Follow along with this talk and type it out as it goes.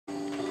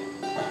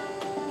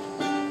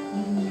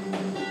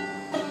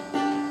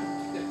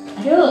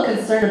I get a little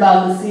concerned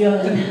about the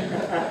ceiling.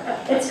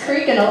 It's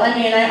creaking. I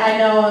mean, I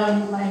know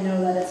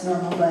that it's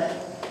normal, but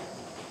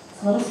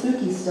it's a little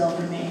spooky still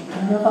for me. I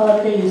don't know if I'll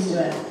ever get used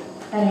to it.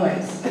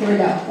 Anyways, here we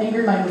go.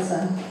 Ingrid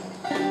Michaelson.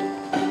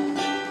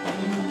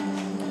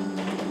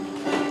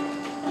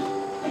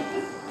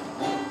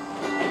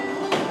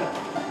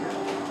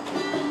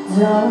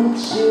 Don't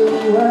you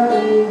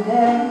worry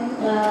there,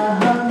 my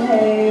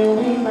honey,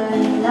 we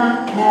might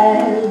not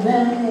have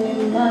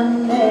any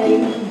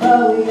money,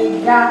 but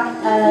we got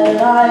a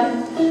lot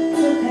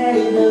to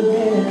pay the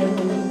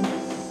bills.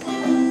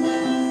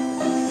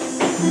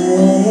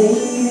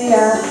 Maybe I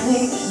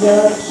think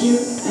you're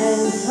cute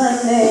and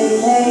funny,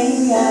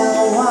 maybe I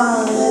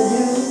wanna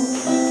do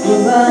what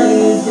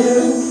bunnies do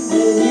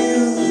with you,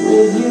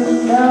 if you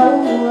know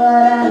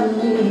what I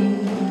mean.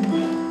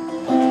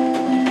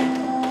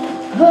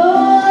 Oh,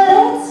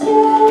 let's get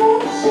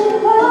rich and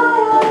buy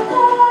our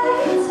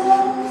fairy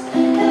tales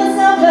in the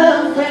south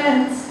of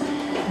France.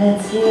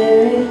 Let's get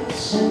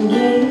rich and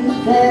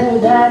give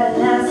everybody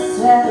nice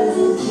sweaters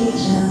and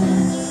teach them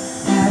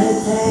how to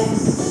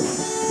dance.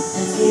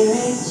 Let's get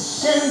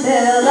rich and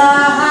build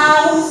our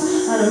house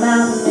on a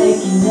mountain,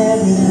 making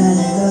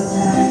everybody look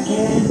like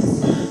ants.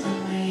 From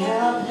way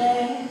out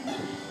there,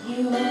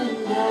 you and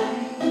I,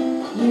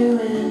 you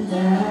and I.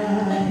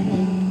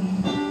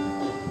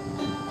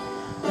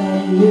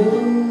 You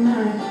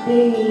might be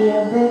a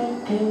bit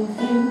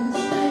confused,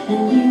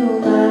 and you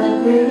might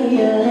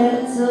be a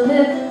little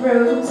bit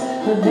bruised,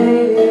 but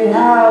baby,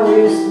 how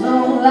we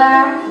smoke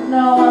like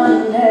no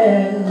one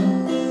else.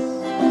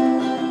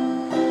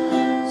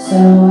 So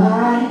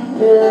I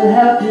will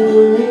help you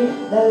read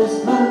those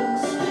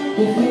books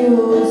if you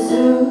will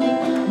soothe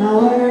my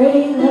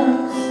worried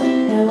looks,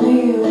 and we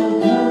will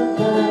put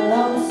the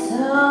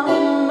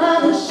lonesome on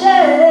the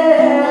shelf.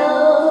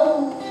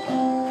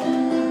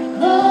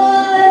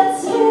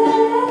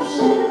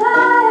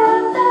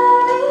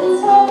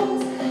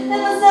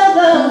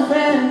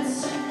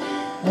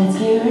 Let's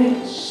get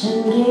rich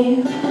and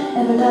give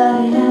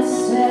everybody nice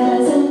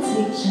sweaters and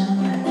teach them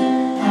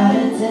how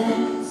to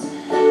dance.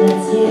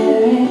 Let's get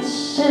rich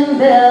and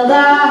build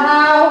our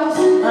house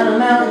on a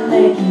mountain,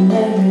 making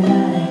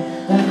everybody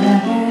look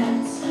like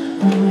ants.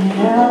 From way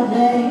out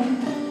there,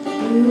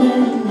 you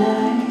and I,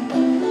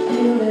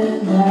 you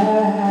and I.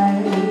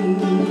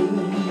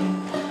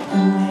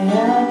 From way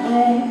out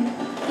there,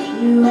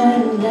 you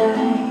and I,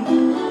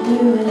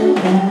 you and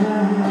I.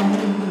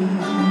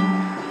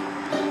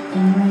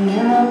 From way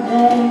out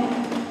there,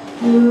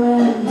 you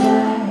and I,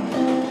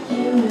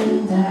 you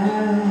and I.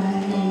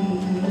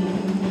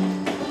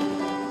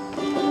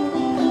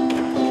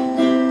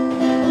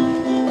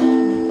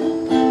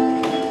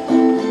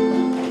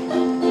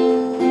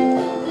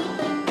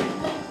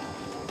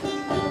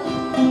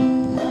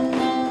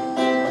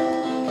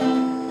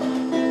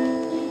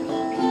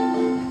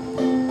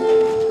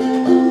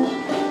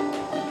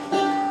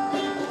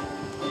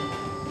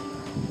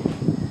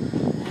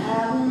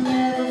 I will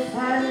never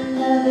find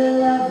another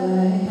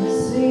lover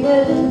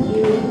sweeter than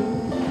you,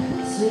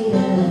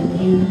 sweeter than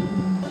you.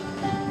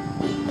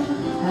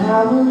 I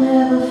will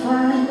never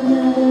find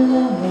another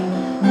lover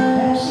more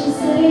precious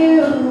than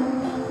you,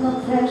 more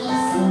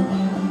precious than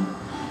you.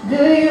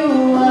 Girl, you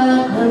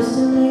are close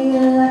to me,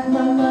 you're like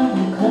my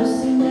mother, close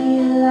to me,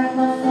 you're like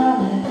my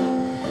father,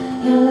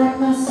 you're like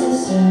my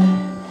sister,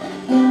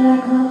 you're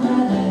like my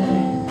brother,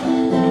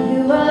 and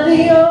you are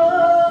the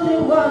only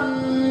one,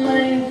 my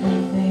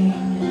everything.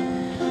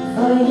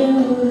 For you,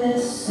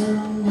 this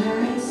song I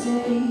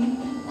sing.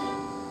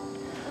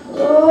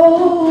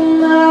 Oh,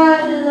 my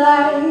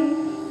life,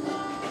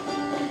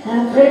 I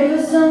pray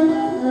for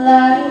someone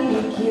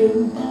like you,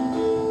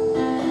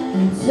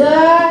 and I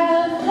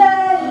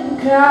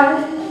thank God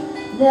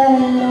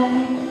that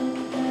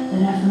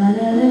I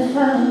finally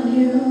found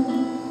you.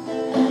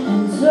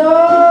 And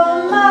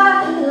all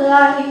my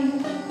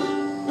life,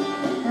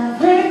 I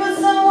pray for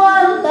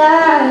someone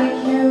like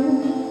you,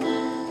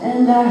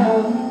 and I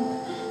hope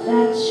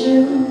that you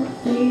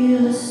feel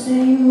the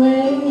same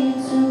way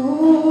too.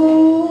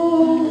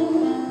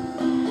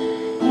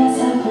 Yes,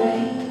 I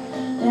pray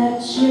that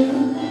you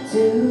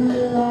do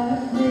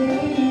love me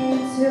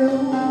too.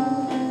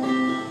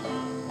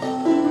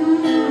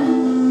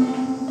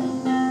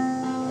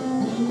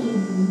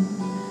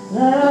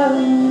 Love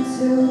me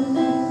too.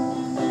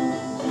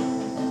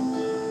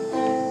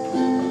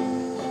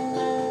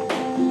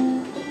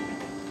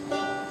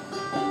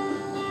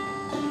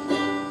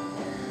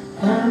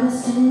 Promise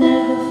to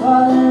never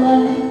fall in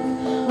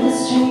love with a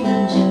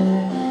stranger.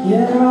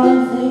 You're all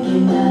I'm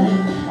thinking of.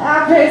 I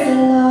praise the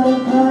Lord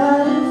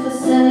above for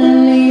sending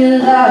me your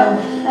love.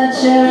 I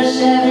cherish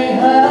every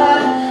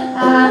hug I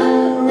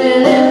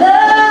really